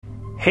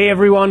Hey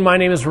everyone, my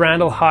name is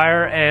Randall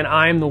Heyer and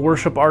I'm the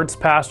worship arts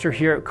pastor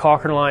here at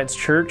Cochrane Alliance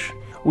Church.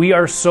 We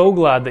are so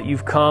glad that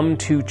you've come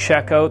to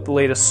check out the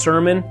latest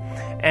sermon,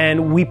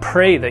 and we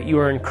pray that you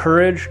are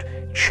encouraged,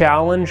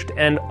 challenged,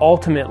 and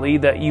ultimately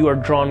that you are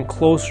drawn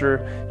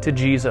closer to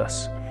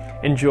Jesus.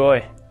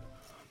 Enjoy.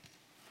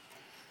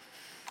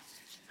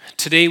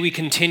 Today we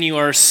continue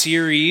our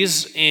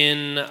series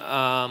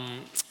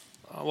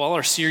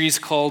our series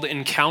called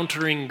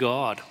Encountering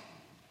God.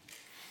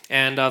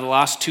 And the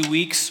last 2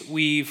 weeks,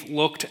 we've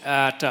looked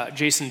at,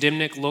 Jason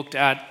Dimnick looked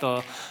at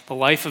the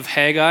life of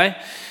Haggai.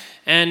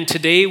 And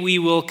today we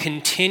will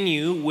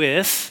continue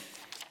with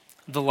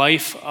the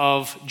life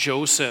of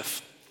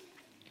Joseph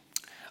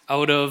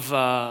out of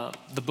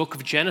the book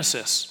of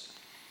Genesis.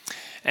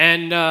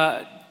 And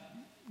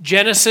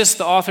Genesis,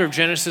 the author of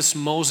Genesis,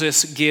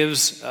 Moses,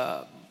 gives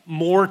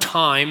more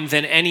time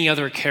than any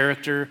other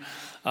character.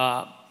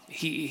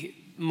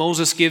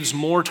 Moses gives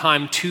more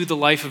time to the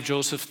life of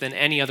Joseph than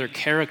any other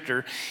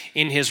character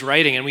in his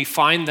writing. And we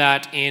find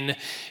that in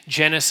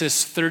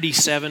Genesis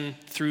 37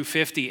 through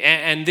 50.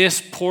 And this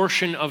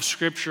portion of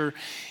Scripture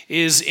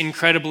is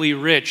incredibly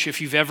rich. If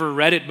you've ever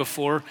read it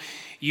before,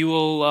 you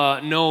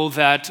will know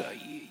that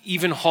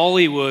even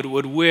Hollywood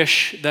would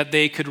wish that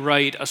they could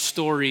write a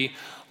story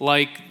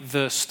like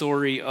the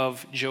story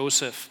of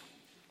Joseph.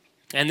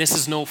 And this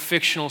is no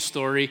fictional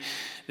story.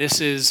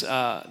 This is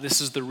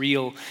the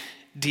real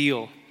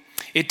deal.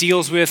 It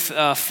deals with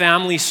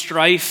family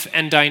strife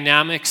and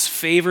dynamics,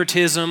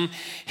 favoritism,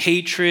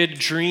 hatred,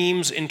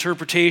 dreams,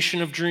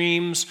 interpretation of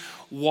dreams,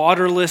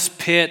 waterless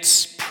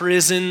pits,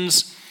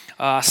 prisons,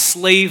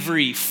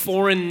 slavery,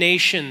 foreign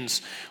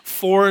nations,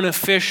 foreign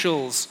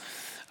officials.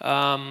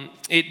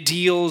 It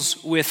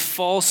deals with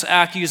false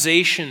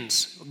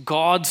accusations,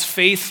 God's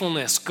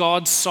faithfulness,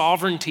 God's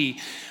sovereignty,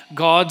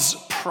 God's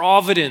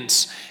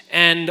providence,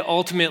 and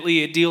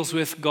ultimately it deals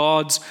with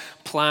God's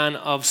plan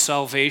of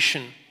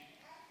salvation.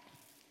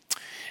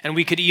 And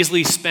we could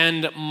easily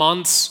spend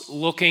months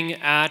looking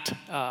at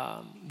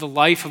the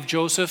life of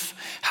Joseph,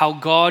 how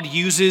God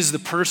uses the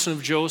person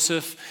of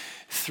Joseph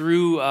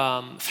through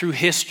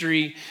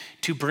history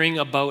to bring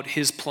about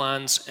his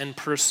plans and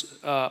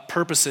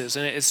purposes.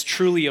 And it's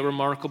truly a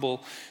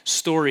remarkable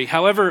story.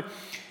 However,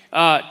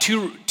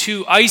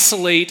 to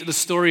isolate the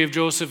story of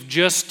Joseph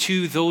just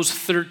to those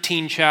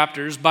 13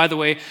 chapters, by the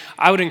way,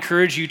 I would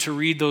encourage you to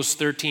read those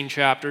 13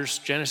 chapters,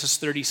 Genesis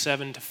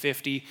 37 to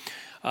 50,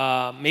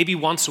 maybe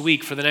once a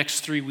week for the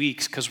next 3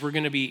 weeks, because we're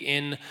going to be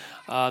in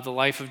the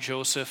life of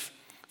Joseph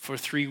for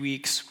 3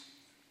 weeks.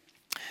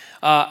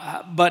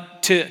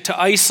 But to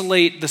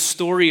isolate the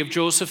story of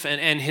Joseph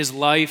and his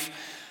life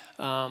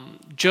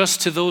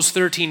just to those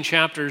 13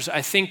 chapters,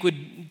 I think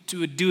would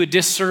do a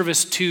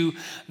disservice to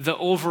the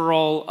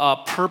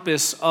overall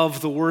purpose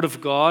of the Word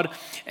of God,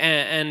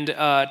 and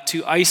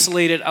to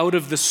isolate it out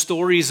of the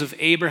stories of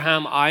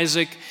Abraham,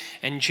 Isaac,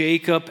 and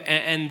Jacob,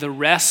 and the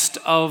rest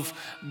of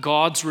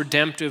God's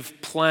redemptive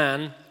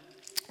plan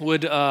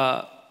would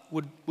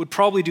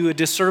probably do a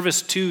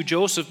disservice to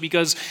Joseph,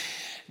 because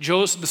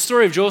the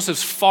story of Joseph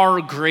is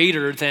far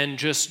greater than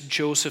just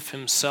Joseph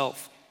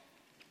himself.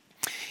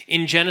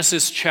 In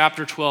Genesis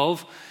chapter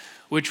 12,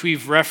 which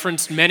we've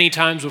referenced many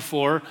times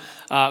before,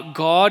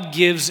 God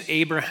gives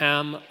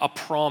Abraham a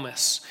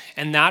promise,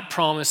 and that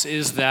promise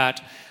is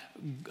that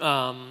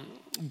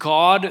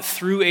God,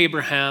 through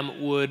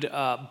Abraham, would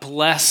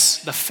bless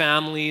the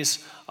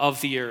families of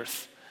the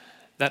earth,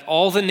 that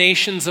all the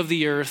nations of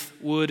the earth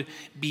would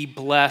be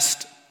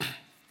blessed,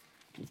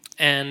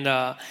 and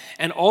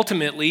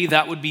ultimately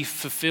that would be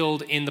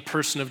fulfilled in the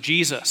person of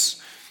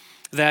Jesus,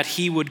 that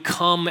he would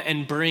come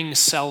and bring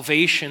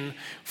salvation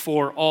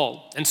for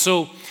all. And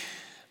so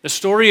the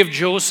story of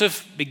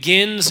Joseph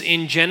begins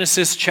in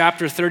Genesis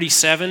chapter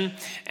 37,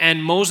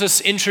 and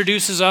Moses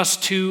introduces us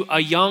to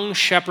a young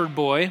shepherd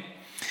boy,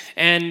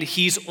 and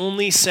he's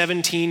only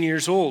 17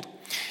 years old.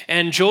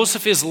 And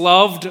Joseph is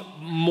loved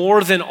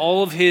more than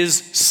all of his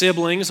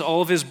siblings,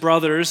 all of his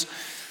brothers,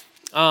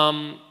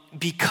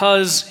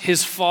 because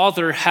his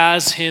father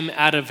has him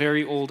at a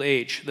very old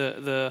age.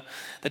 The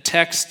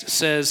text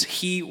says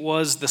he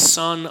was the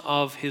son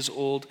of his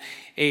old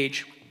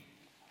age.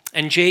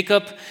 And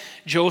Jacob,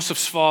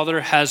 Joseph's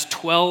father, has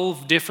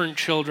 12 different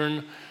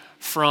children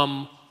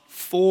from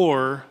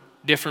 4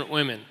 different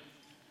women.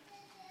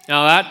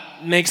 Now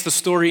that makes the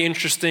story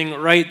interesting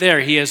right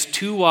there. He has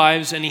 2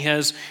 wives and he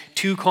has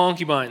 2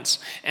 concubines.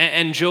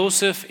 And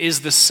Joseph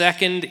is the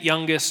second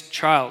youngest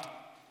child.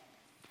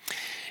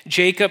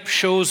 Jacob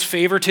shows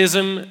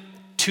favoritism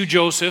to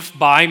Joseph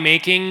by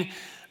making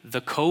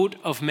the coat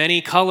of many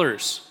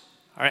colors.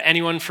 Are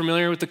anyone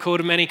familiar with the coat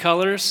of many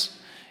colors?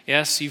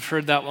 Yes, you've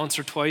heard that once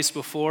or twice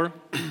before.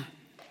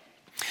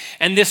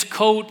 And this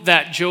coat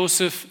that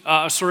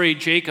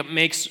Jacob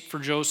makes for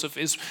Joseph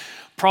is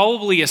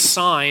probably a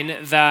sign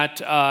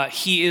that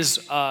he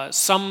is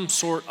some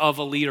sort of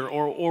a leader,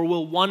 or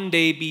will one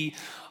day be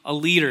a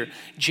leader.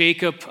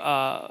 Jacob,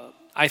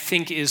 I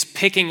think, is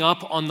picking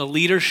up on the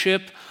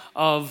leadership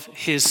of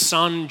his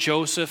son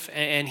Joseph,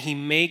 and he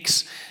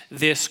makes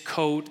this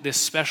coat, this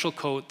special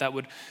coat that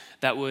would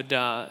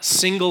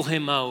single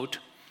him out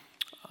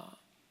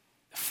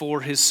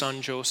for his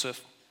son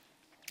Joseph.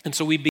 And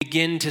so we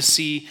begin to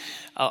see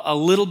a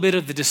little bit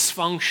of the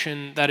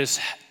dysfunction that is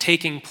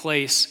taking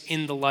place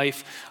in the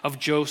life of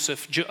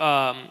Joseph.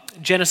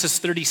 Genesis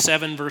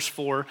 37, verse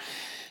 4,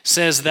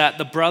 says that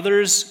the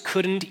brothers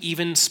couldn't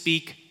even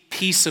speak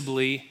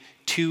peaceably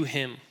to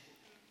him.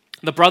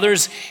 The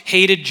brothers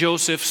hated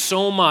Joseph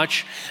so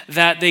much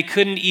that they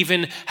couldn't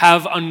even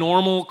have a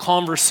normal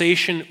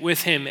conversation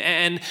with him.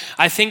 And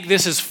I think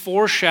this is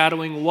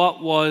foreshadowing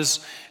what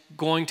was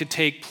going to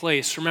take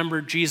place.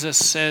 Remember, Jesus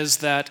says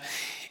that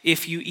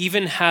if you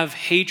even have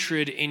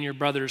hatred in your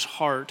brother's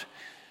heart,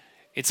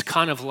 it's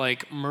kind of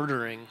like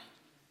murdering.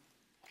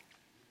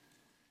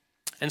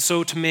 And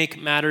so to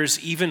make matters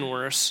even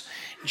worse,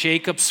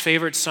 Jacob's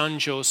favorite son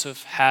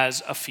Joseph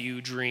has a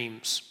few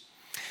dreams.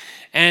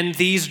 And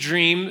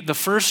the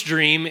first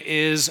dream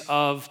is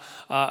of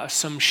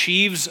some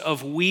sheaves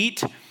of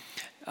wheat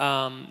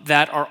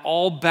that are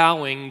all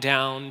bowing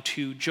down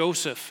to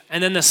Joseph.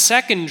 And then the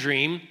second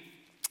dream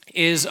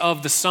is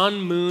of the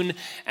sun, moon,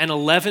 and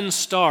 11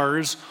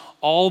 stars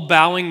all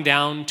bowing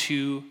down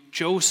to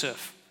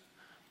Joseph.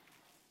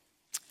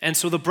 And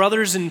so the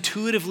brothers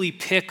intuitively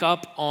pick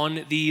up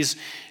on these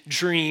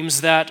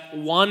dreams that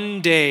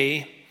one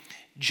day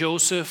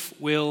Joseph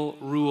will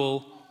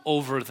rule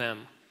over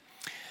them.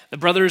 The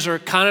brothers are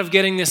kind of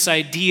getting this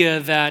idea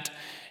that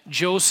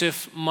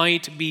Joseph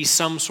might be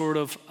some sort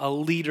of a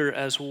leader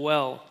as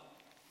well.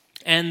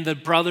 And the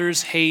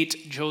brothers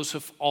hate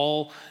Joseph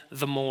all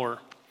the more,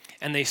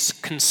 and they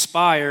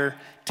conspire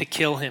to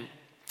kill him.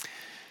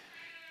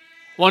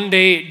 One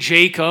day,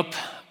 Jacob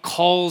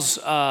calls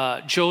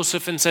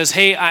Joseph and says,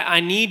 hey, I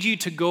need you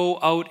to go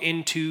out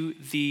into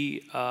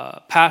the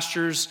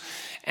pastures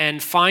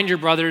and find your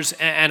brothers,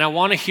 and I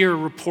want to hear a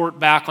report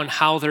back on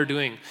how they're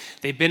doing.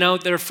 They've been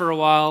out there for a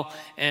while,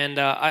 and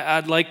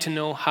I'd like to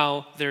know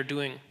how they're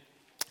doing.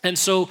 And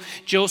so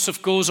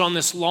Joseph goes on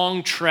this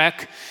long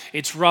trek.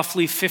 It's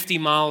roughly 50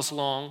 miles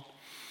long,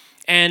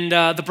 and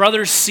the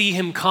brothers see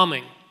him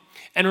coming.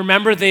 And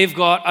remember, they've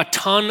got a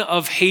ton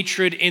of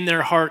hatred in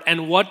their heart.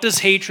 And what does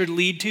hatred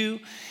lead to?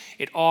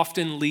 It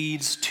often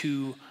leads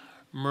to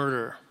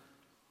murder.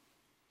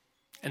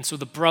 And so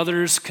the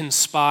brothers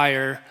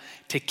conspire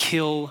to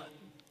kill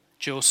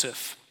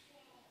Joseph.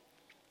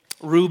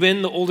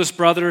 Reuben, the oldest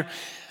brother,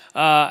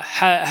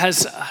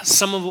 has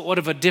somewhat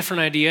of a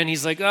different idea. And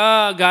he's like,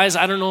 guys,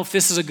 I don't know if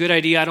this is a good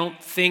idea. I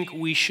don't think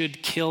we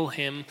should kill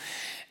him.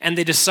 And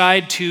they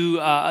decide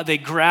to, they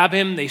grab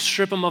him, they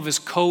strip him of his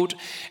coat,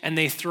 and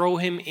they throw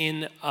him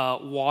in a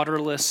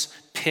waterless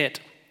pit.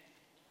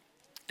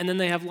 And then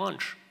they have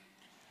lunch.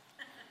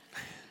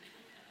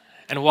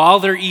 And while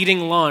they're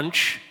eating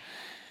lunch,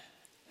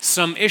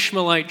 some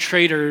Ishmaelite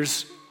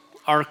traders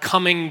are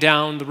coming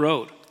down the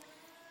road.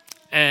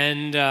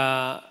 And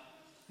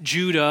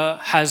Judah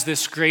has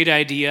this great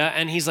idea,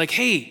 and he's like,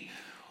 hey,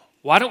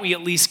 why don't we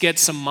at least get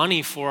some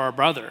money for our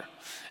brother?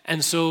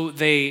 And so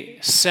they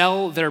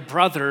sell their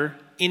brother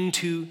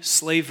into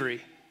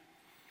slavery,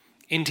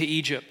 into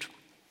Egypt.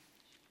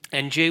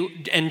 And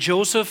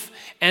Joseph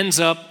ends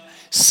up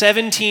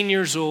 17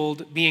 years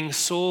old being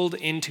sold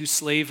into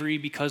slavery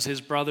because his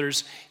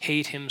brothers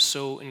hate him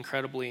so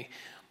incredibly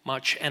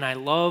much. And I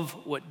love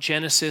what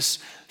Genesis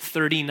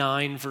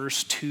 39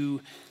 verse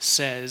 2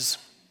 says.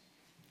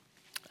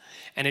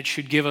 And it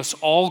should give us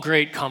all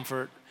great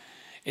comfort.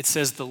 It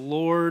says, the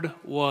Lord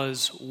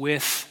was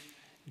with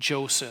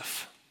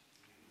Joseph.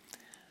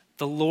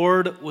 The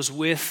Lord was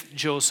with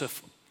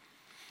Joseph.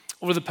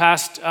 Over the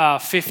past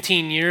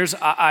 15 years,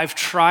 I've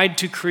tried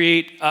to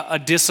create a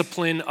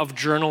discipline of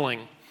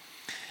journaling.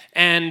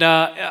 And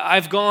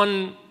I've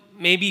gone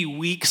maybe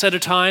weeks at a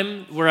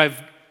time where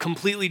I've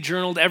completely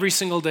journaled every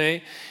single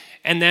day.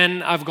 And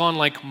then I've gone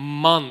like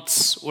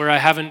months where I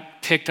haven't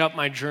picked up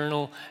my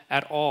journal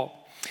at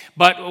all.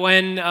 But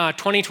when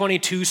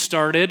 2022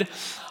 started,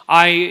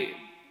 I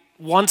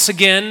once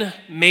again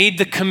made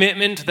the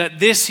commitment that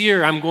this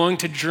year I'm going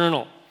to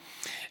journal.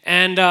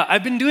 And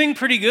I've been doing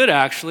pretty good,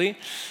 actually.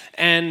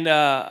 And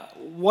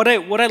what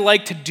I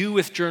like to do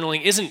with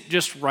journaling isn't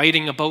just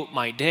writing about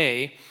my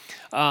day.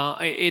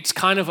 It's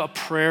kind of a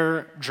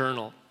prayer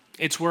journal.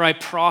 It's where I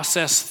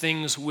process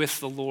things with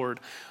the Lord,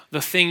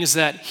 the things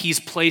that He's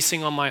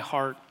placing on my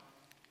heart.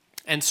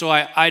 And so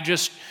I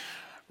just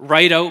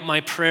write out my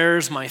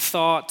prayers, my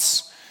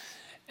thoughts.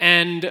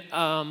 And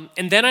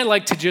then I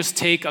like to just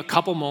take a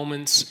couple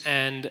moments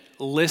and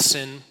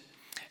listen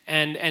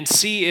and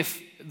see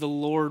if the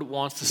Lord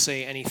wants to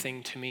say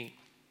anything to me.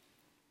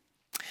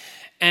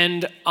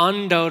 And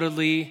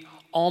undoubtedly,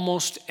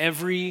 almost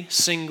every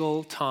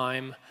single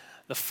time,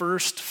 the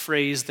first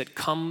phrase that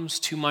comes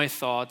to my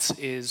thoughts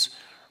is,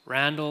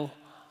 Randall,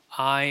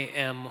 I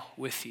am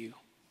with you.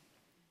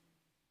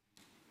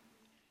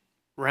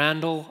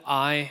 Randall,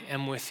 I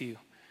am with you.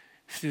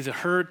 Through the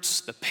hurts,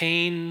 the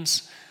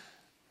pains,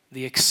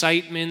 the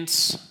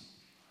excitements,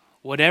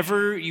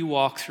 whatever you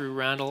walk through,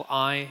 Randall,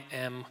 I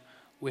am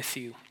with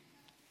you.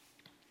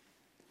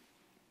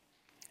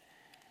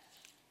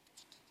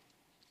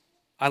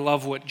 I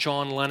love what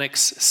John Lennox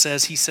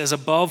says. He says,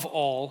 above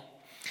all,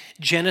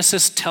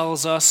 Genesis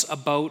tells us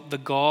about the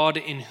God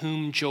in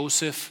whom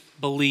Joseph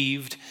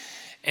believed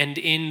and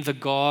in the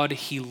God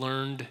he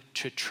learned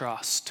to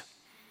trust.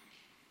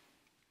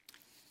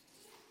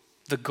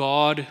 The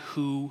God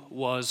who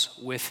was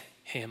with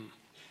him.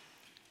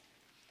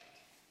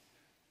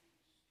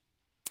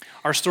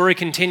 Our story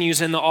continues,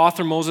 and the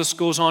author Moses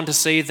goes on to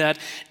say that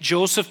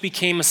Joseph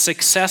became a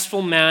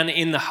successful man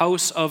in the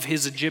house of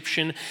his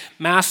Egyptian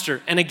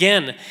master. And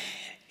again,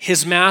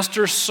 his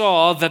master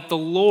saw that the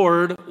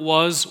Lord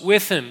was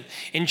with him.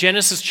 In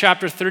Genesis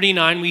chapter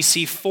 39, we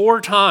see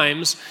 4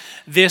 times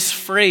this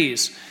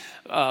phrase,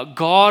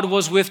 God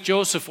was with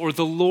Joseph, or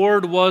the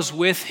Lord was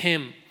with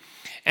him.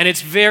 And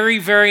it's very,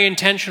 very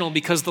intentional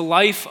because the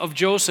life of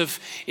Joseph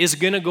is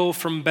going to go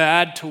from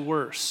bad to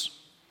worse.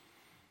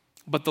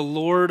 But the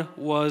Lord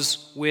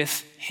was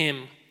with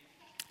him.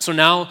 So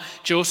now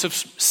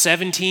Joseph's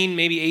 17,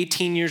 maybe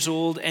 18 years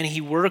old, and he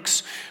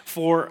works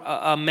for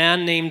a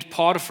man named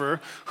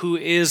Potiphar, who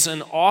is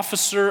an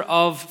officer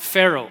of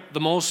Pharaoh, the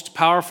most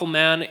powerful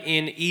man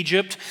in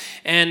Egypt.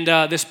 And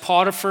this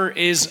Potiphar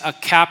is a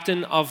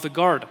captain of the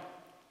guard.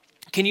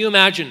 Can you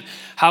imagine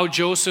how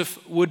Joseph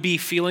would be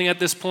feeling at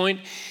this point?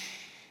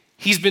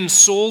 He's been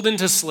sold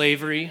into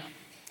slavery.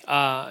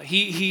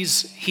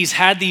 He's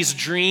had these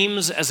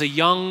dreams as a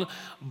young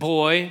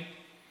boy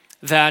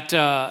that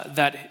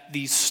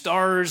these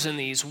stars and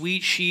these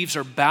wheat sheaves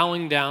are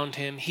bowing down to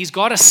him. He's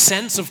got a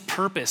sense of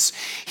purpose.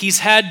 He's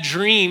had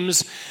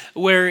dreams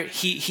where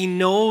he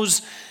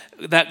knows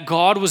that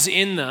God was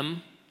in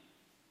them,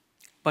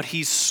 but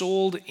he's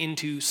sold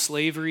into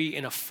slavery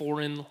in a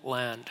foreign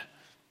land.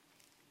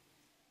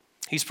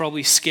 He's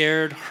probably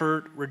scared,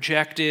 hurt,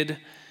 rejected,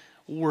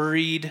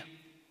 worried.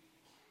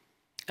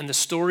 And the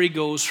story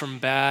goes from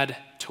bad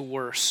to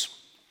worse.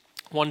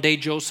 One day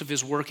Joseph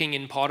is working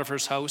in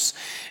Potiphar's house,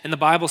 and the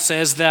Bible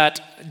says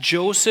that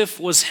Joseph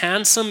was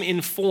handsome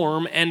in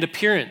form and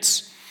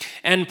appearance,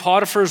 and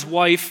Potiphar's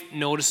wife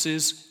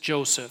notices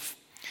Joseph.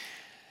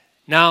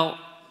 Now,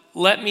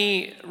 let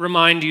me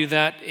remind you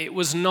that it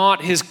was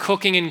not his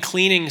cooking and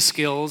cleaning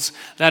skills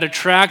that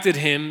attracted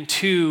him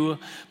to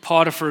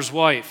Potiphar's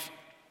wife.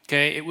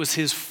 Okay, it was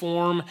his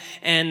form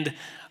and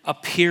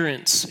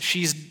appearance.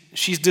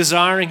 She's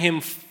desiring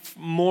him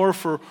more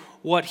for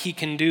what he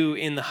can do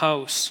in the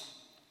house.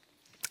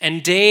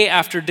 And day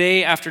after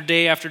day after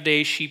day after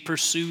day, she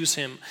pursues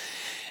him.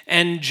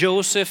 And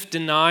Joseph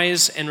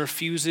denies and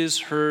refuses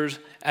her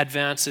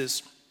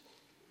advances.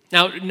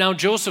 Now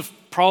Joseph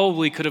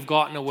probably could have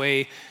gotten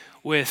away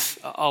with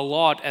a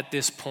lot at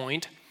this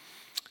point.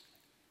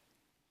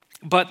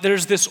 But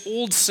there's this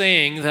old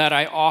saying that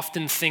I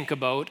often think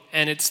about,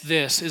 and it's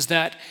this, is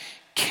that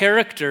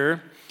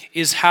character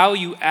is how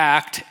you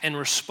act and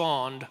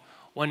respond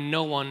when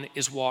no one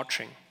is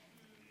watching.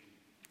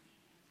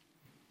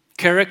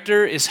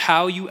 Character is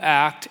how you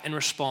act and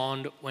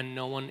respond when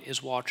no one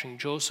is watching.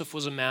 Joseph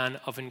was a man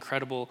of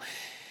incredible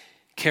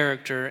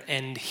character,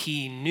 and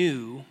he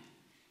knew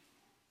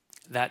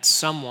that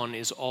someone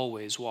is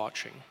always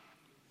watching.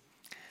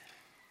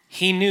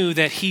 He knew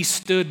that he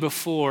stood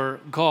before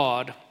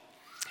God,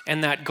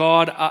 and that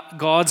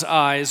God's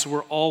eyes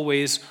were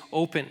always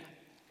open.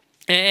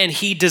 And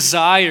he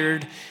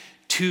desired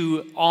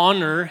to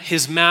honor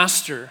his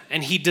master,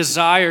 and he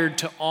desired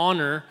to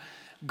honor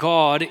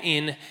God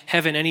in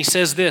heaven. And he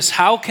says this,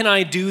 how can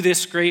I do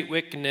this great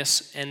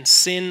wickedness and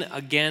sin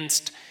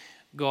against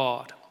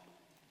God?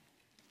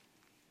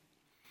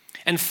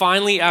 And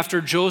finally,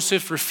 after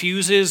Joseph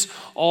refuses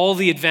all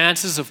the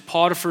advances of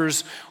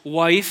Potiphar's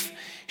wife,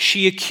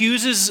 she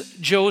accuses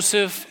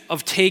Joseph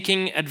of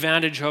taking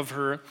advantage of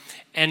her,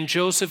 and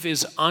Joseph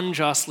is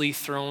unjustly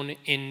thrown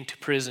into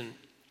prison.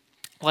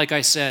 Like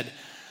I said,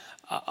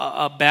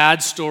 a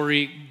bad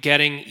story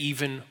getting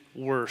even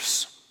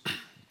worse.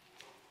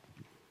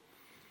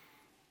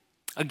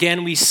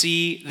 Again, we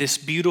see this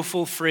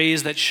beautiful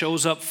phrase that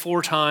shows up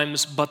 4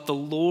 times, but the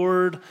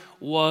Lord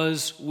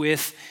was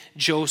with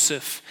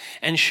Joseph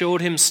and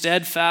showed him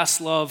steadfast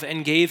love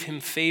and gave him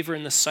favor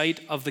in the sight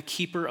of the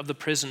keeper of the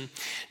prison.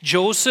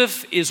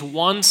 Joseph is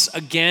once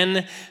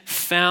again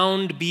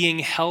found being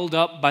held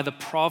up by the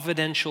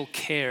providential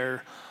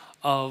care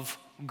of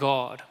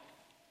God.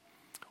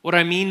 What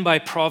I mean by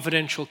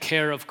providential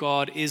care of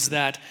God is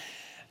that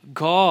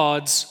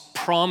God's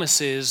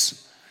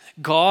promises,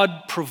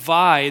 God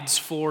provides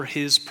for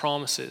his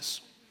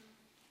promises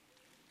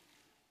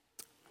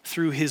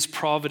through his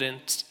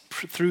providence,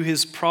 through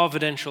his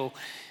providential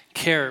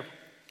care.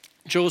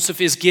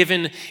 Joseph is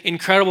given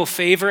incredible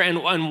favor,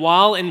 and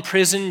while in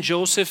prison,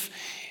 Joseph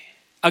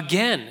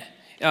again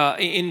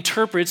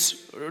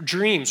interprets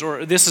dreams,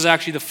 or this is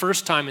actually the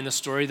first time in the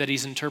story that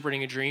he's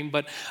interpreting a dream,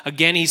 but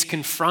again he's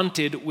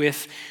confronted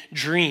with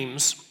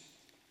dreams.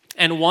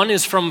 And one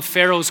is from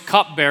Pharaoh's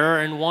cupbearer,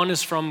 and one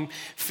is from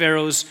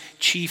Pharaoh's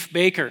chief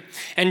baker.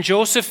 And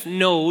Joseph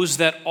knows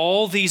that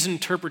all these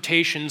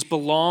interpretations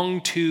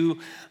belong to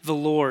the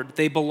Lord.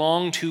 They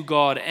belong to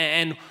God.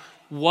 And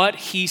what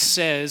he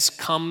says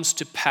comes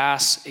to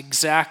pass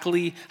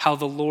exactly how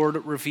the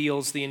Lord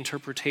reveals the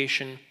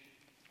interpretation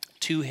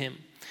to him.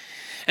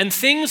 And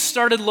things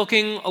started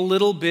looking a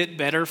little bit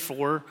better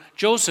for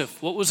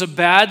Joseph. What was a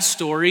bad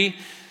story,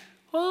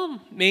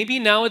 well, maybe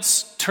now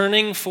it's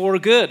turning for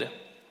good.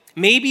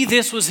 Maybe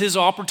this was his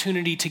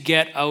opportunity to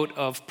get out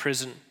of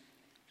prison.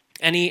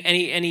 And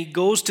he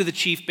goes to the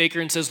chief baker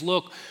and says,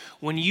 look,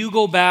 when you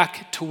go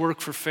back to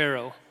work for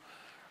Pharaoh,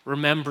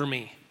 remember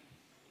me.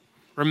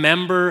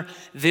 Remember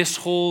this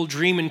whole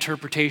dream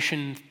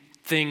interpretation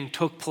thing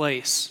took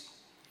place.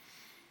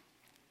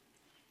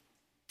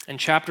 And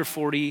chapter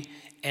 40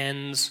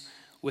 ends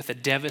with a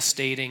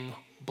devastating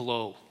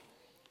blow.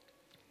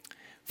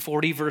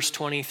 40 verse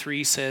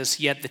 23 says,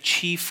 yet the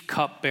chief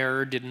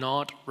cupbearer did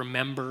not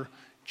remember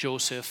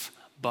Joseph,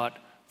 but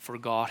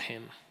forgot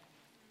him.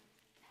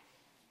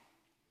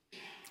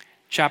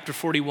 Chapter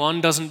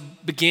 41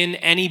 doesn't begin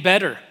any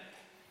better.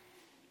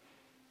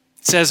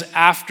 It says,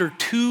 after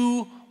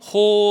 2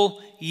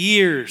 whole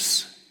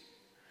years.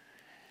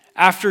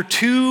 After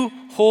 2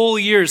 whole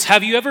years.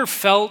 Have you ever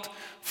felt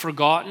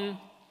forgotten?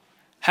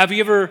 Have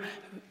you ever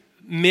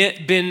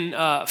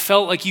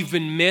felt like you've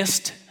been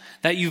missed,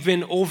 that you've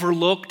been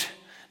overlooked,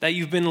 that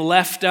you've been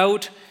left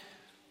out?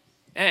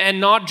 And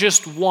not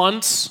just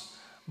once,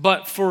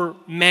 but for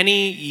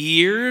many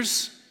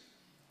years.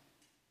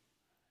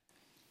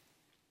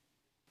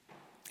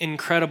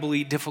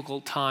 Incredibly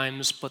difficult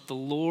times, but the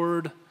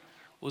Lord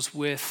was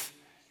with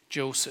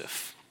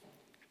Joseph.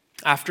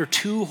 After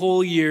 2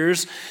 whole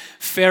years,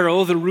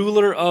 Pharaoh, the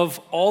ruler of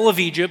all of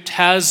Egypt,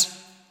 has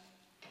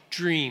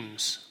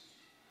dreams.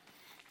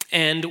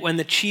 And when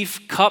the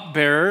chief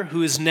cupbearer,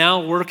 who is now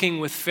working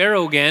with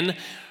Pharaoh again,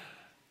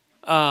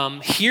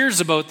 hears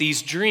about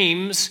these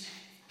dreams,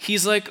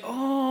 he's like,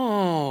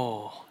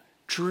 oh,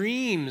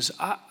 dreams.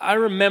 I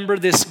remember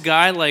this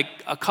guy like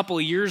a couple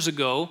of years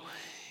ago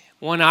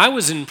when I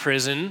was in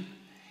prison.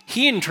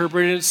 He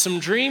interpreted some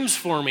dreams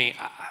for me.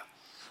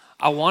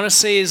 I want to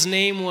say his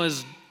name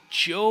was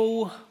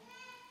Joe,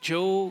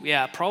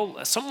 yeah,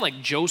 probably something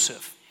like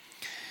Joseph.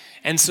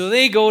 And so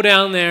they go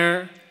down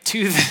there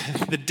to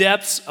the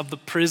depths of the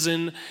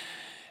prison,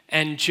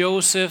 and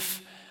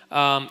Joseph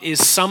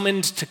is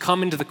summoned to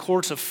come into the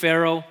courts of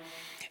Pharaoh.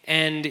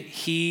 And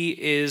he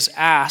is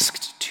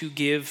asked to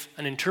give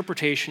an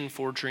interpretation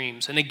for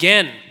dreams. And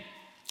again,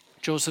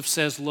 Joseph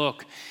says,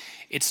 look,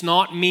 it's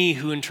not me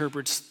who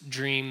interprets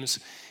dreams,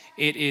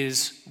 it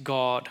is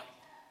God.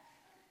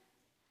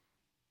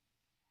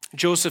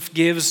 Joseph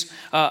gives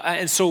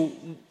an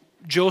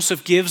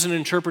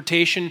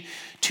interpretation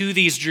to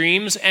these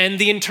dreams, and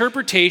the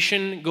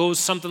interpretation goes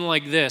something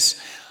like this.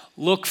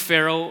 Look,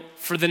 Pharaoh,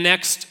 for the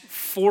next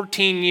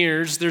 14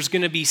 years, there's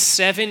going to be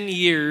 7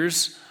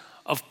 years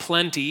of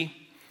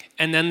plenty,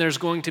 and then there's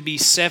going to be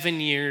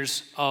 7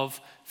 years of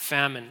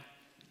famine.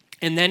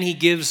 And then he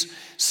gives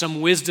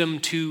some wisdom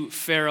to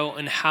Pharaoh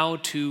on how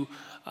to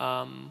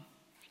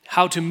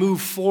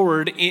move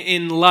forward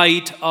in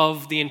light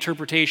of the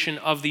interpretation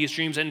of these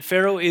dreams. And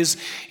Pharaoh is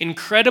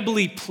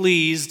incredibly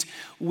pleased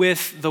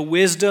with the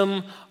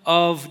wisdom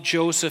of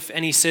Joseph,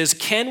 and he says,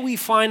 can we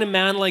find a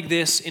man like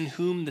this in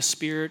whom the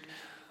Spirit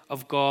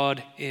of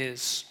God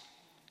is?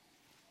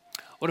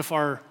 What if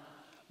our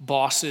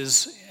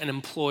bosses and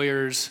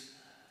employers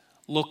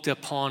looked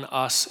upon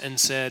us and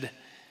said,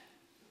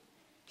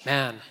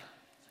 man,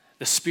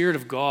 the Spirit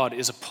of God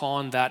is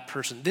upon that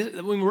person.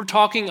 When we're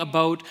talking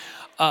about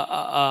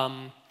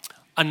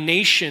a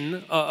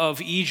nation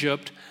of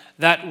Egypt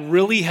that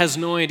really has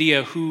no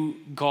idea who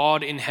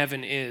God in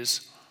heaven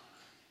is.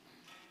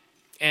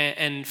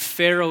 And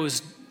Pharaoh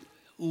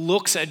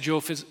looks at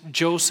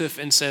Joseph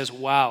and says,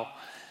 wow,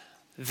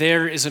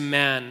 there is a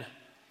man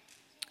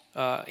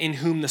in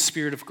whom the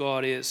Spirit of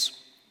God is.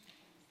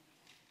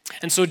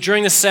 And so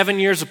during the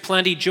 7 years of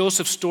plenty,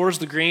 Joseph stores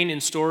the grain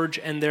in storage,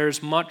 and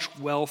there's much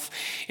wealth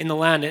in the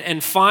land.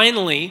 And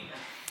finally,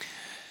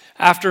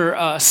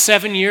 after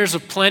 7 years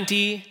of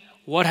plenty,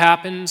 what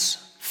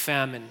happens?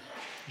 Famine,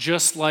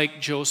 just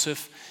like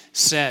Joseph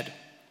said.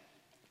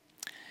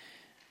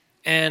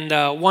 And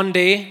one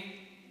day,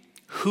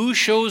 who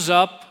shows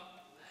up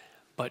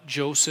but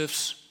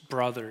Joseph's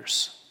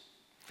brothers?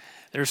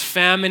 There's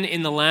famine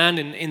in the land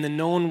and in the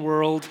known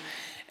world,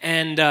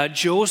 and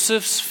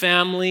Joseph's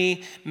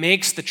family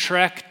makes the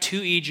trek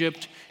to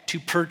Egypt to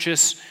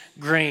purchase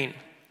grain.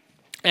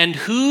 And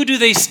who do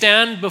they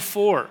stand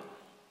before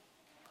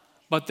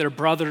but their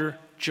brother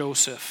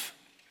Joseph?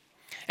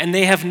 And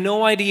they have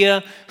no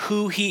idea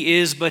who he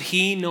is, but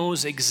he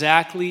knows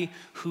exactly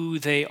who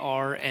they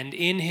are. And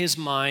in his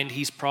mind,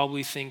 he's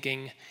probably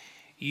thinking,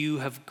 you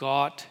have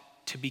got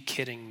to be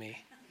kidding me.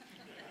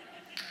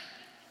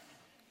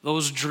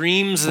 Those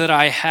dreams that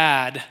I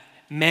had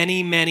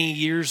many, many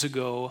years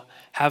ago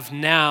have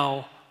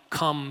now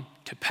come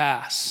to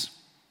pass.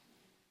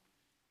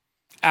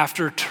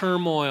 after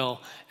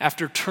turmoil,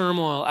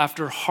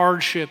 after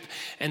hardship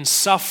and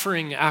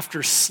suffering,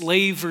 after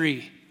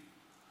slavery.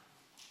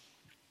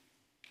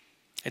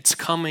 It's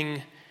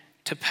coming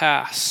to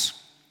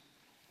pass.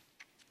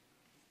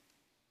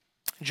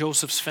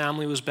 Joseph's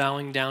family was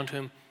bowing down to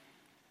him.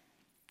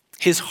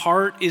 His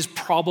heart is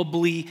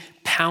probably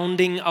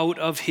pounding out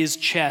of his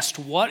chest.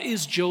 What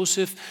is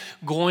Joseph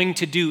going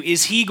to do?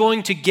 Is he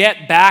going to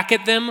get back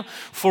at them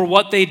for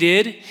what they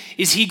did?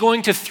 Is he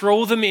going to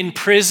throw them in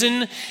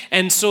prison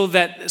and so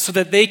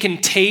that they can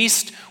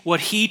taste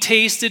what he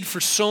tasted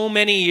for so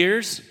many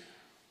years?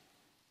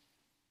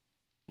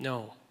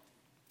 No.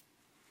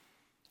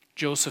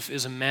 Joseph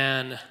is a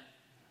man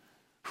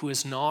who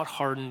has not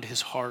hardened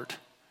his heart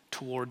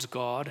towards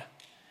God.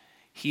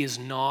 He has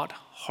not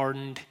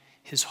hardened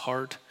his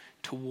heart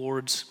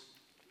towards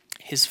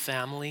his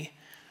family.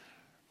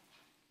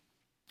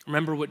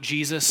 Remember what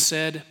Jesus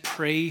said,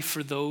 pray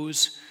for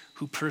those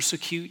who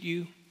persecute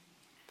you.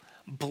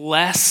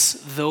 Bless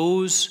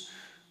those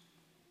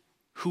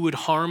who would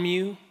harm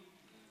you.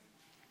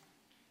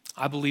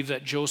 I believe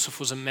that Joseph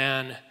was a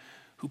man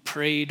who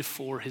prayed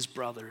for his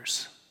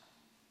brothers.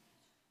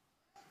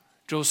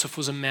 Joseph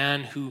was a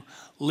man who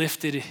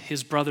lifted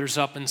his brothers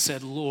up and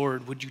said,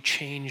 Lord, would you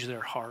change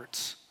their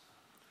hearts?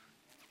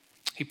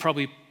 He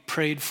probably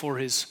prayed for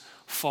his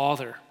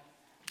father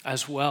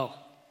as well.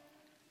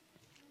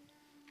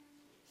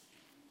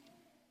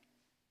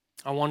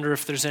 I wonder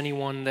if there's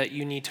anyone that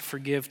you need to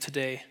forgive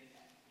today.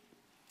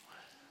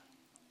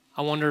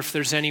 I wonder if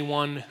there's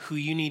anyone who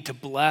you need to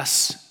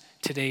bless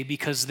today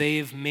because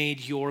they've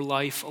made your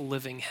life a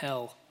living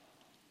hell.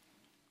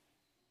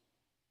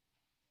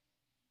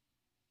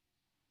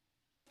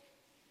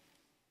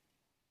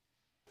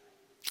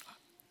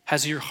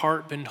 Has your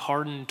heart been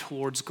hardened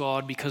towards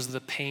God because of the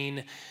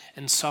pain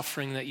and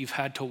suffering that you've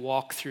had to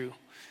walk through?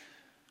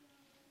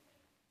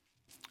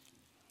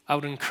 I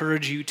would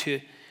encourage you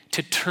to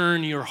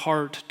turn your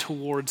heart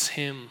towards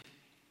Him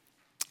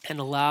and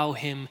allow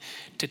Him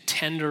to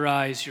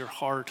tenderize your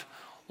heart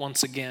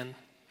once again.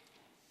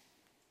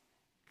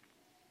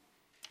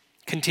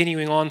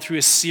 Continuing on through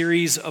a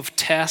series of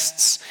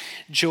tests,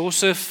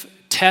 Joseph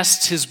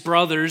tests his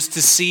brothers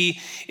to see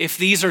if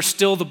these are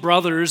still the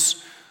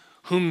brothers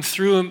who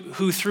threw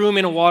him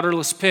in a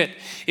waterless pit,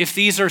 if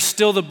these are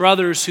still the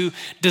brothers who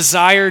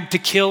desired to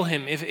kill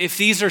him, if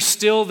these are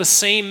still the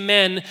same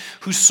men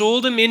who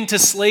sold him into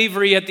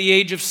slavery at the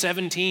age of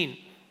 17.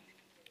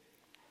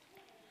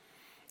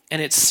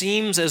 And it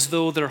seems as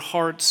though their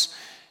hearts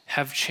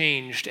have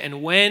changed.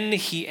 And when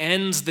he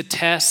ends the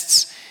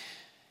tests,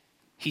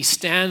 he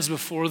stands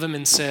before them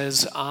and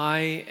says,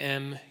 I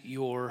am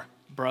your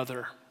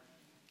brother.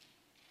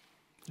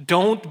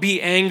 Don't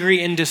be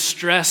angry and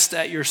distressed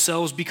at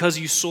yourselves because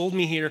you sold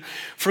me here.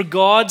 For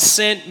God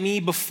sent me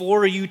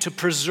before you to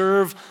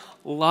preserve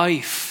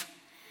life.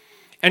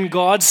 And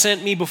God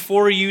sent me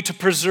before you to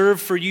preserve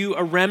for you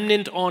a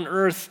remnant on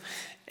earth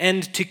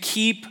and to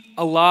keep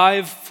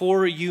alive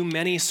for you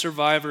many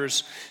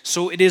survivors.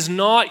 So it is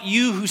not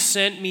you who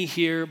sent me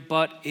here,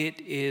 but it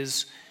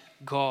is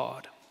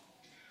God.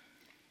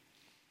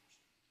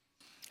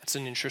 That's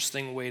an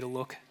interesting way to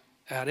look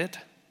at it.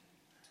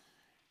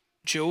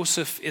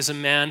 Joseph is a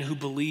man who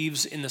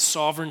believes in the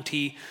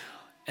sovereignty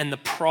and the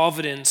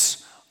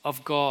providence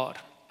of God.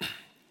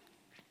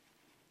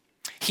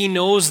 He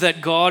knows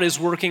that God is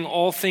working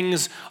all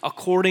things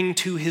according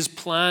to His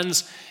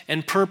plans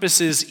and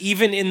purposes,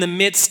 even in the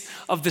midst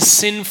of the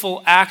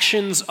sinful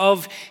actions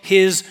of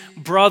his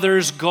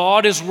brothers.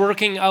 God is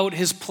working out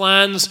His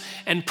plans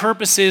and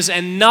purposes,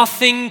 and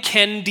nothing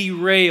can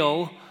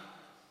derail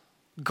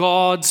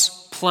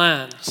God's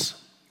plans.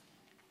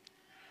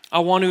 I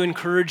want to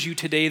encourage you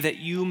today that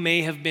you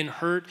may have been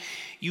hurt,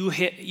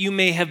 you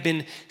may have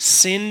been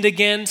sinned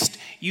against,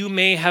 you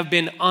may have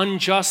been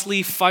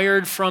unjustly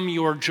fired from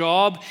your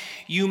job,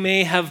 you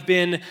may have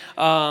been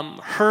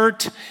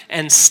hurt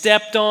and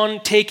stepped on,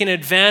 taken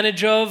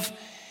advantage of,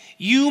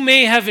 you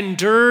may have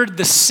endured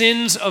the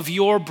sins of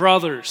your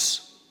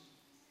brothers,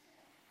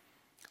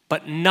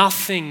 but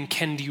nothing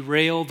can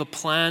derail the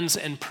plans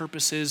and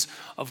purposes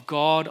of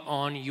God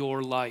on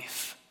your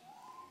life.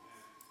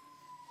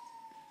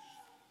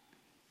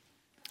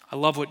 I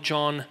love what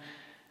John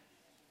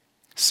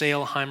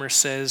Sailheimer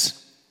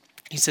says.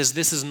 He says,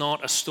 this is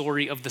not a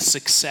story of the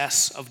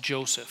success of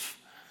Joseph,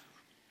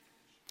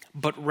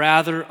 but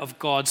rather of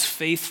God's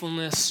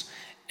faithfulness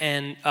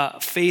and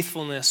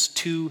faithfulness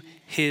to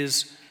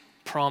His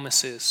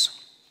promises.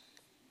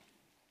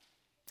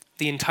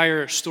 The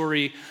entire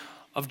story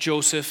of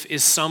Joseph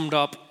is summed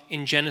up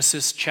in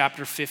Genesis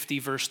chapter 50,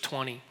 verse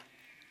 20.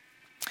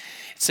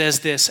 It says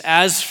this,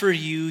 as for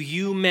you,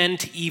 you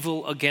meant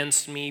evil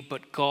against me,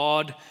 but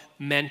God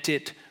meant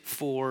it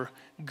for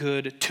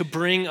good, to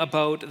bring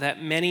about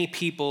that many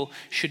people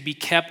should be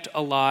kept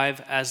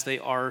alive as they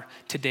are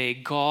today.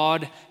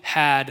 God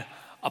had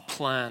a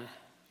plan.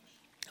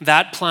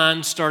 That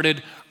plan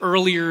started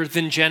earlier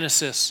than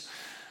Genesis.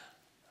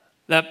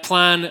 That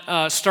plan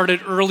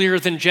started earlier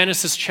than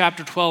Genesis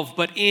chapter 12,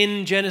 but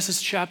in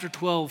Genesis chapter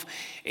 12,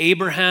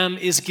 Abraham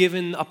is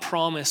given a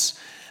promise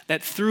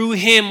that through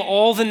him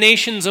all the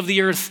nations of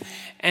the earth,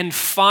 and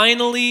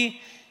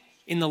finally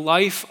in the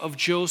life of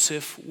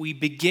Joseph, we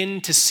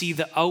begin to see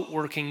the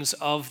outworkings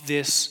of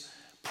this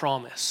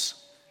promise.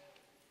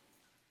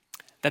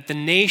 That the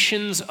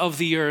nations of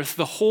the earth,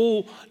 the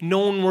whole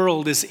known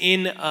world, is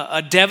in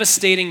a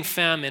devastating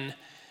famine.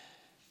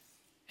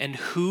 And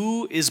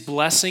who is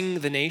blessing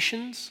the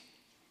nations?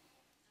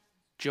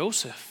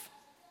 Joseph,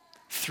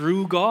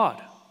 through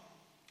God.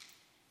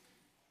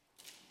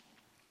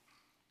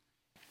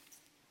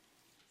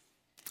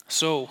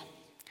 So,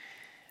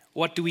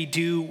 what do we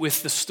do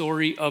with the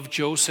story of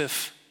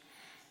Joseph?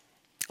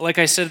 Like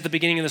I said at the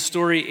beginning of the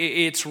story,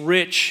 it's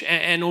rich,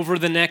 and over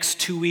the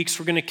next 2 weeks,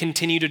 we're going to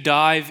continue to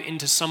dive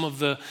into some of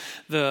the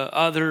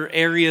other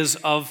areas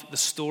of the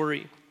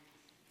story.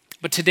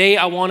 But today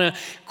I want to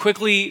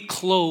quickly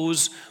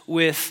close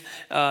with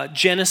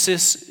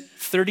Genesis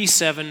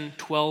 37,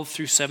 12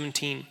 through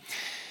 17.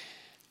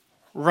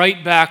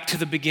 Right back to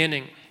the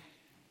beginning.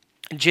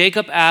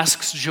 Jacob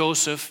asks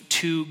Joseph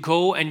to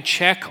go and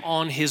check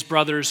on his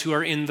brothers who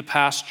are in the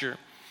pasture.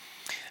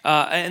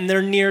 And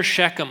they're near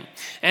Shechem.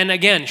 And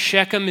again,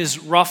 Shechem is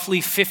roughly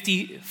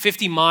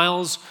 50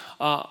 miles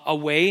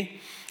away.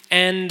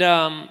 And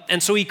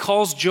so he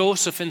calls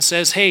Joseph and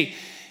says, hey,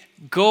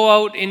 go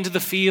out into the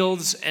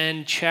fields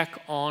and check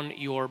on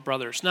your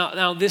brothers.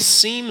 Now this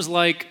seems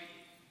like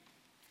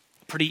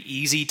a pretty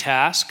easy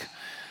task.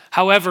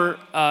 However,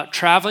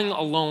 traveling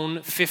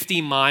alone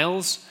 50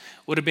 miles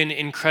would have been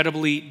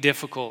incredibly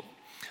difficult.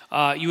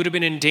 You would have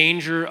been in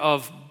danger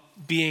of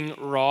being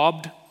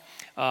robbed,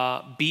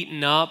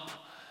 beaten up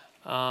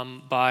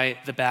by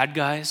the bad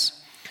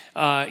guys.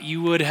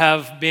 You would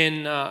have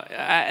been,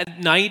 at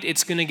night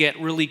it's going to get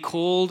really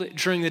cold.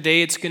 During the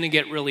day it's going to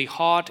get really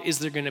hot. Is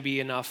there going to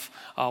be enough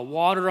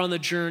water on the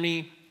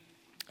journey?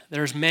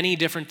 There's many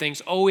different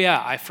things. Oh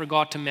yeah, I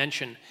forgot to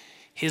mention,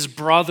 his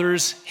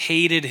brothers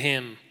hated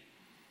him.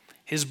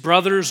 His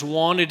brothers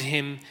wanted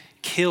him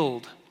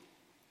killed.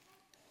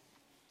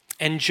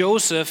 And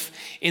Joseph,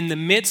 in the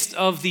midst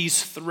of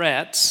these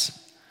threats,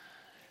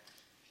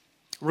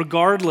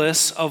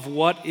 regardless of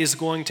what is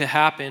going to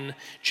happen,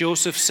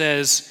 Joseph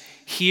says,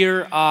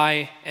 here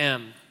I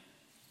am.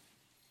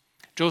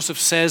 Joseph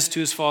says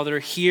to his father,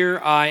 here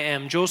I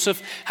am.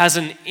 Joseph has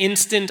an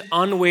instant,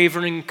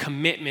 unwavering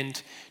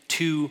commitment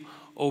to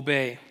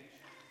obey.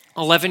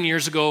 11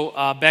 years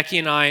ago, Becky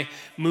and I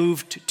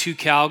moved to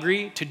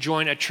Calgary to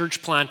join a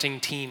church planting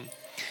team.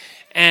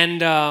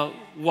 And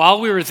while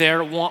we were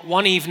there,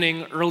 one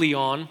evening early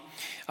on,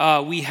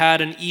 we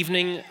had an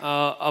evening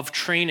of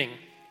training.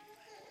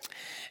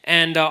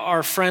 And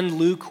our friend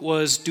Luke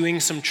was doing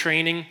some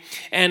training.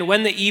 And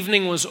when the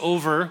evening was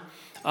over,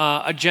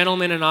 a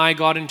gentleman and I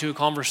got into a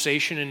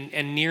conversation.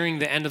 And nearing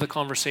the end of the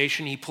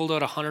conversation, he pulled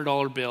out a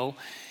 $100 bill.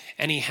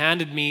 And he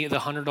handed me the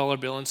 $100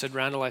 bill and said,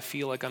 Randall, I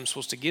feel like I'm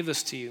supposed to give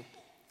this to you.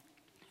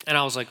 And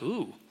I was like,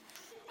 ooh,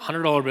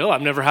 $100 bill?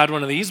 I've never had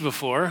one of these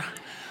before.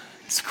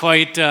 It's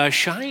quite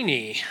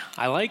shiny.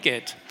 I like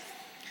it.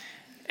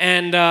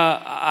 And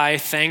I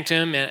thanked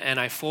him, and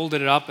I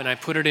folded it up, and I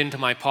put it into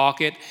my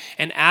pocket.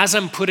 And as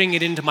I'm putting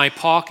it into my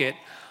pocket,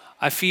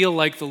 I feel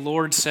like the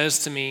Lord says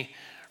to me,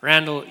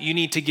 Randall, you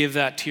need to give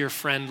that to your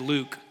friend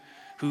Luke,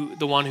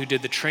 the one who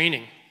did the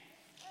training.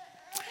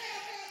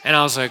 And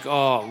I was like,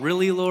 oh,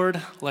 really,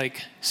 Lord?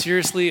 Like,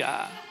 seriously?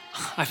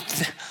 I've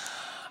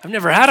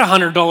never had a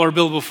 $100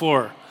 bill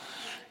before.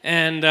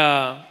 And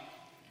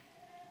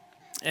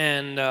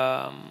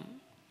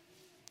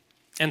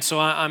so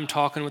I'm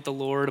talking with the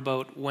Lord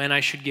about when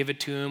I should give it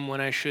to him, when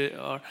I should,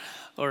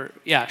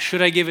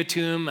 should I give it to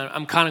him?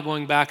 I'm kind of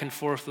going back and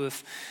forth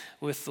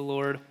with the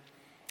Lord.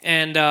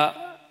 And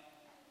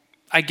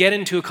I get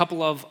into a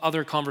couple of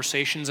other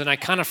conversations, and I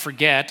kind of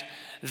forget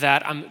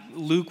that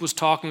Luke was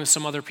talking with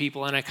some other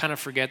people, and I kind of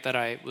forget that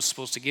I was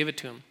supposed to give it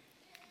to him.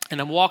 And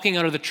I'm walking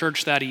out of the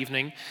church that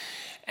evening,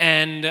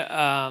 and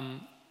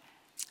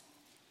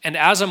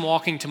as I'm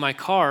walking to my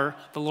car,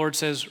 the Lord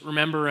says,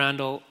 remember,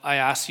 Randall, I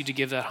asked you to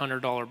give that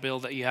 $100 bill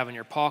that you have in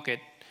your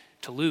pocket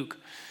to Luke.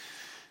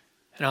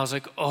 And I was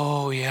like,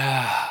 oh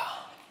yeah,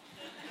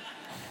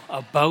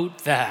 about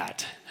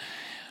that.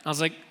 I was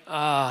like,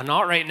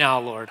 not right now,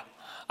 Lord.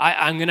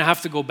 I'm going to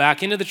have to go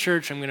back into the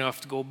church. I'm going to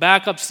have to go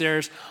back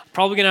upstairs. I'm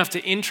probably going to have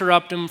to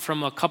interrupt him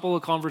from a couple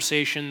of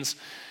conversations.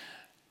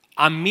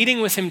 I'm meeting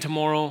with him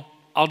tomorrow.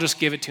 I'll just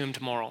give it to him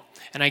tomorrow.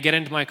 And I get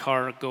into my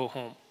car, go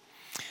home.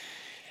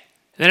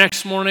 The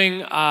next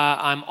morning,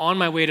 I'm on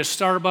my way to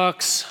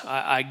Starbucks.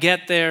 I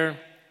get there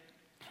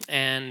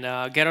and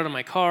get out of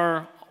my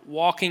car,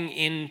 walking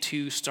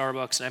into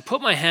Starbucks, and I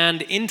put my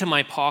hand into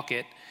my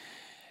pocket,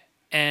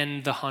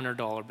 and the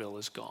 $100 bill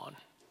is gone.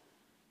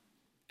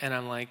 And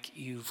I'm like,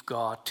 you've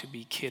got to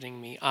be kidding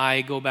me.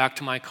 I go back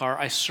to my car.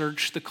 I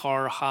search the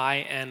car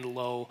high and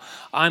low.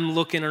 I'm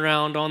looking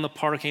around on the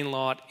parking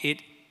lot.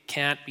 It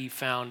can't be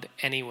found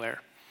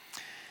anywhere.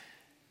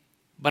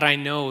 But I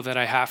know that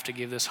I have to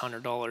give this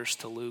 $100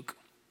 to Luke.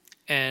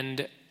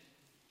 And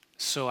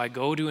so I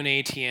go to an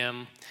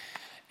ATM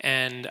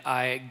and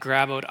I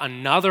grab out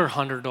another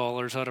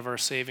 $100 out of our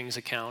savings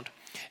account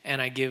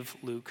and I give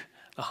Luke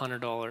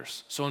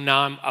 $100. So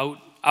now I'm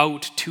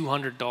out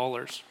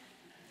 $200.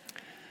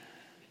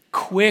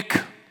 Quick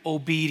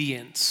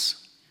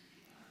obedience.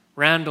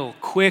 Randall,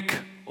 quick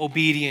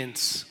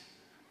obedience.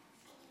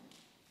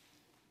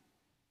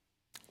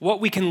 What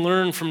we can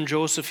learn from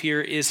Joseph here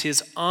is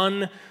his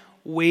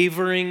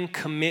unwavering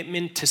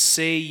commitment to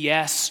say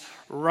yes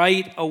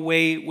right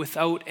away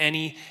without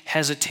any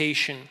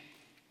hesitation.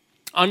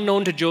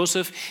 Unknown to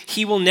Joseph,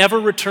 he will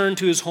never return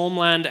to his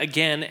homeland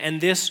again,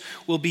 and this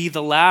will be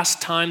the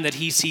last time that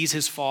he sees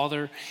his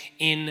father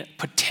in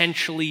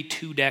potentially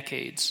 2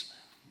 decades.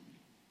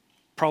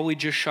 Probably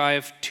just shy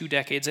of 2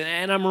 decades.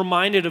 And I'm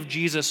reminded of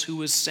Jesus, who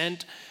was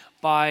sent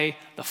by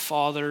the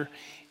Father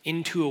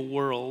into a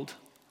world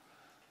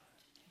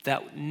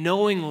that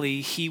knowingly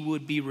he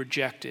would be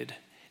rejected,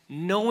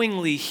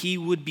 knowingly he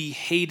would be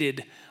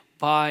hated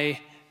by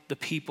the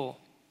people.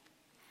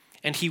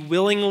 And he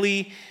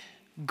willingly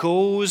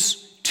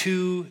goes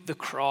to the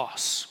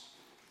cross.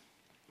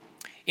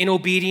 In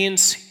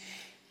obedience,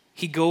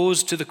 he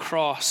goes to the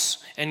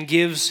cross and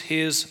gives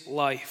his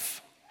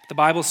life. The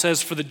Bible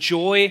says, for the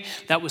joy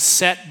that was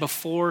set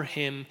before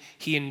him,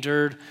 he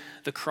endured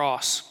the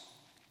cross.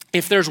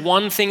 If there's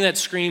one thing that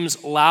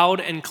screams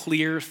loud and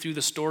clear through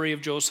the story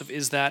of Joseph,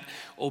 is that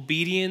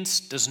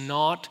obedience does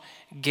not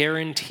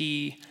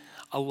guarantee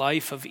a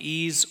life of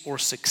ease or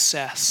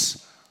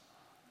success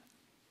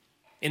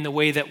in the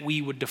way that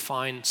we would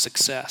define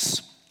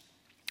success.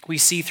 We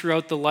see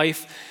throughout the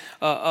life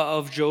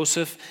of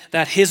Joseph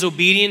that his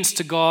obedience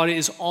to God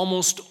is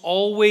almost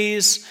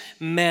always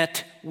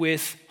met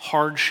with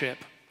hardship.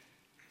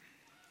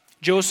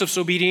 Joseph's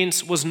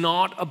obedience was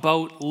not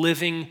about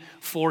living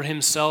for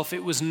himself.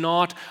 It was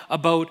not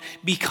about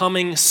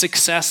becoming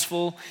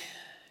successful,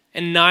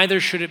 and neither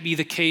should it be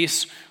the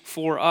case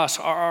for us.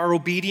 Our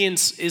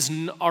obedience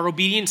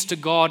to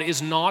God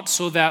is not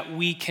so that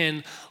we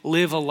can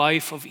live a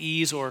life of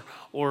ease or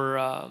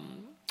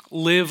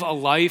live a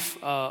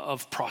life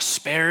of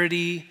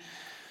prosperity.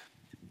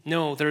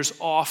 No, there's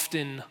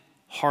often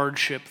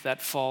hardship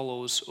that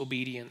follows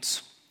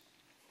obedience.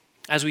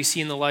 As we see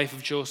in the life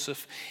of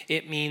Joseph,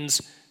 it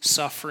means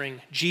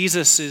suffering.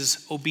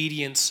 Jesus'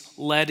 obedience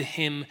led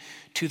him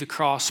to the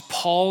cross.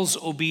 Paul's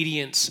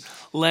obedience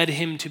led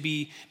him to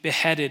be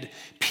beheaded.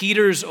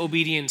 Peter's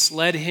obedience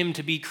led him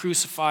to be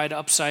crucified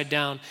upside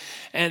down.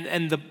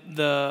 And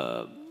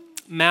the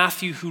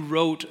Matthew who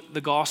wrote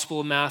the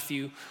Gospel of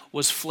Matthew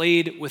was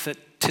flayed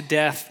to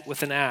death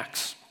with an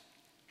axe.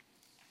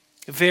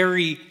 A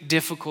very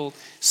difficult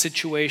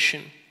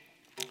situation.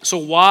 So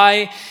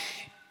why,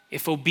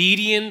 if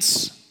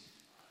obedience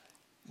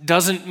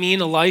doesn't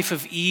mean a life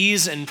of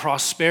ease and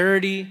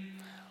prosperity,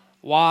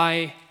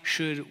 why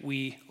should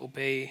we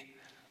obey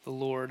the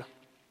Lord?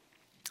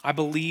 I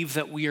believe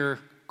that we are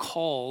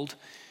called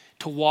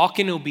to walk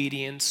in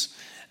obedience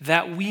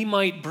that we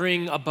might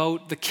bring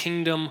about the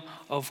kingdom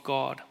of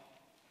God.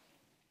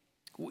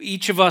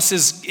 Each of us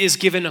is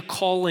given a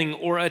calling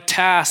or a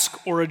task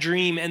or a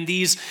dream, and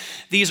these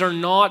are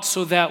not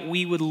so that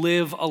we would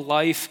live a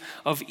life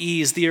of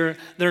ease. They're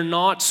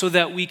not so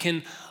that we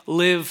can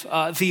live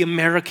the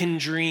American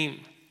dream.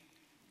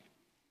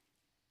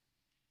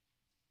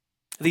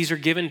 These are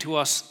given to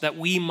us that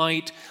we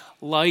might,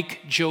 like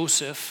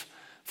Joseph,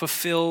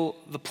 fulfill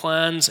the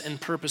plans and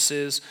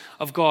purposes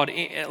of God.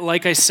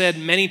 Like I said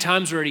many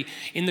times already,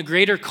 in the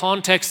greater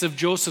context of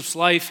Joseph's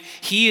life,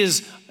 he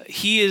is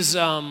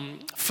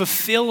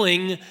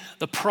fulfilling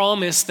the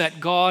promise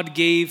that God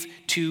gave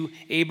to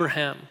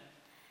Abraham.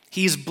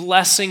 He's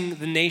blessing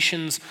the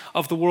nations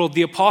of the world.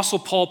 The Apostle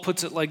Paul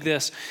puts it like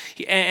this,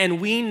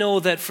 and we know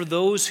that for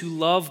those who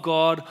love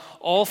God,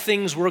 all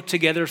things work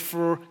together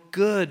for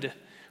good,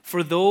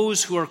 for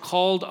those who are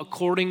called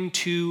according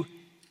to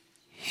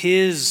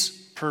his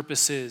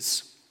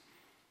purposes.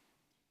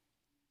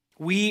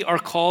 We are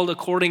called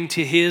according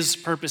to his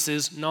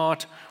purposes,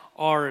 not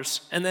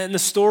ours. And then the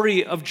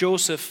story of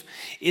Joseph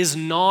is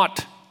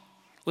not,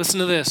 listen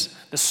to this,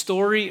 the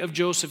story of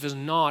Joseph is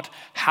not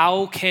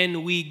how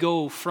can we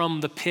go from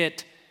the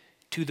pit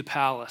to the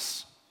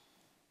palace.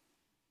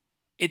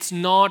 It's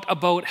not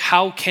about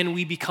how can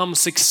we become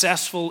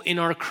successful in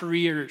our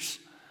careers.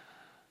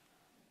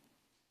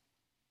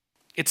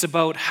 It's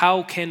about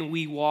how can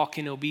we walk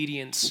in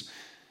obedience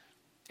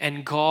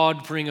and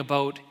God bring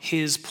about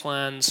his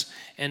plans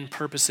and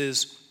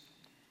purposes.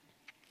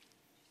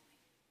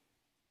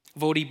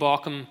 Voddie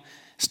Baucham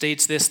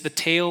states this,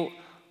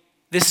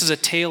 this is a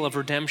tale of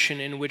redemption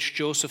in which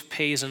Joseph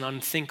pays an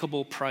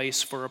unthinkable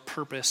price for a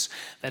purpose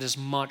that is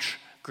much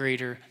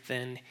greater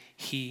than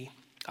he.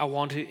 I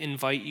want to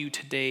invite you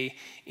today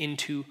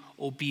into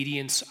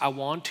obedience. I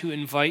want to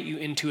invite you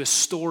into a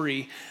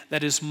story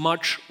that is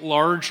much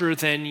larger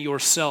than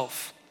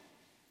yourself.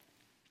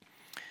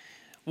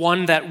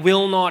 One that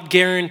will not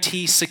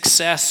guarantee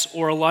success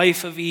or a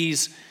life of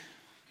ease,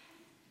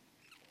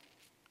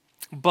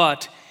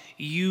 but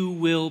you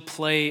will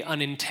play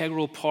an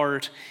integral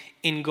part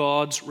in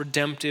God's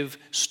redemptive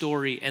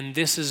story. And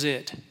this is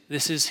it.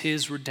 This is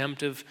his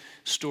redemptive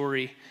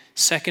story.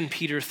 2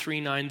 Peter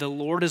 3:9, the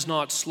Lord is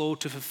not slow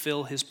to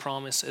fulfill his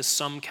promise, as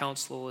some count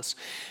slowness,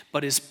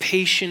 but is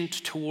patient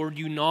toward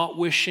you, not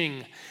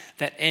wishing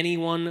that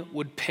anyone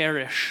would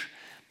perish,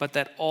 but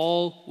that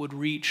all would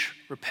reach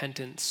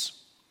repentance.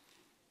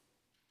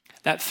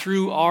 That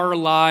through our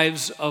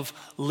lives of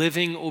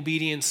living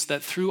obedience,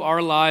 that through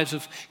our lives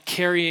of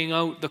carrying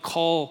out the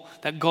call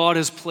that God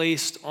has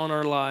placed on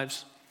our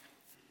lives,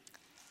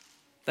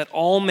 that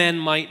all men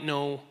might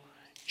know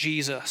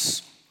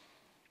Jesus.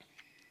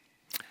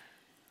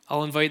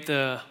 I'll invite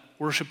the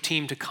worship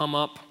team to come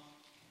up.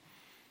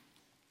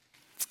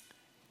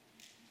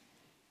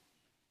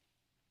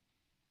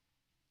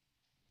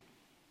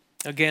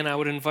 Again, I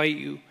would invite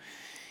you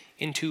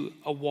into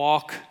a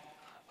walk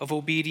of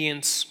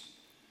obedience,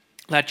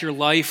 that your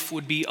life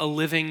would be a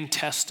living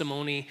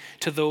testimony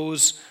to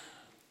those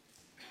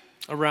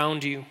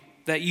around you,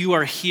 that you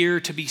are here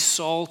to be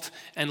salt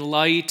and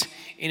light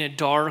in a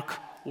dark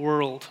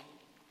world,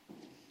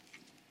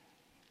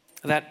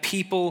 that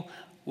people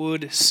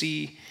would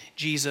see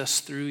Jesus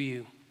through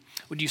you.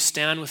 Would you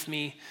stand with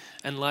me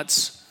and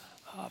let's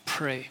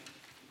pray.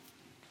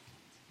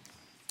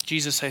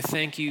 Jesus, I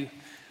thank you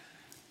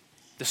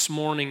this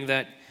morning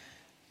that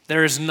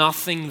there is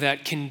nothing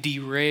that can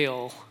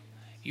derail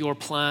your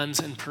plans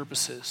and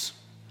purposes.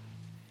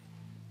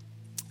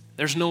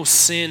 There's no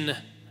sin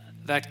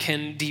that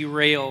can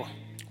derail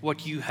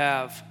what you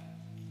have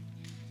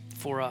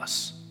for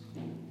us.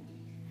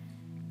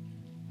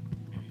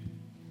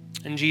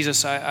 And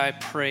Jesus, I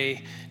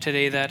pray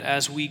today that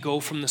as we go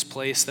from this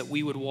place, that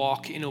we would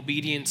walk in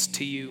obedience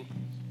to you,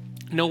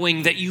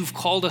 knowing that you've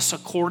called us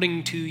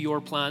according to your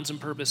plans and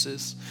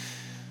purposes,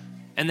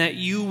 and that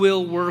you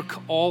will work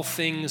all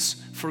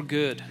things for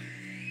good.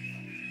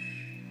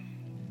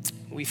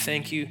 We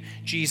thank you,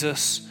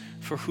 Jesus,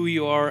 for who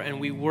you are,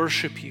 and we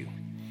worship you.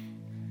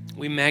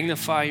 We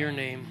magnify your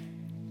name.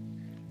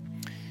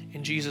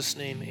 In Jesus'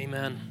 name,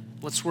 amen.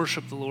 Let's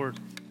worship the Lord.